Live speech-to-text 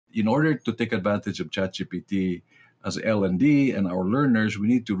in order to take advantage of ChatGPT as L&D and our learners, we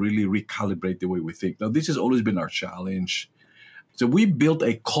need to really recalibrate the way we think. Now, this has always been our challenge. So we built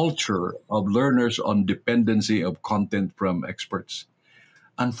a culture of learners on dependency of content from experts.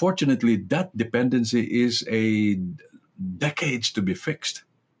 Unfortunately, that dependency is a decades to be fixed.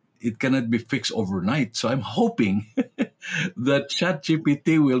 It cannot be fixed overnight. So I'm hoping that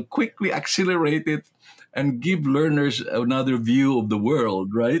ChatGPT will quickly accelerate it and give learners another view of the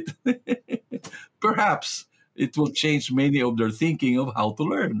world, right? Perhaps it will change many of their thinking of how to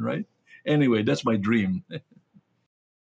learn, right? Anyway, that's my dream.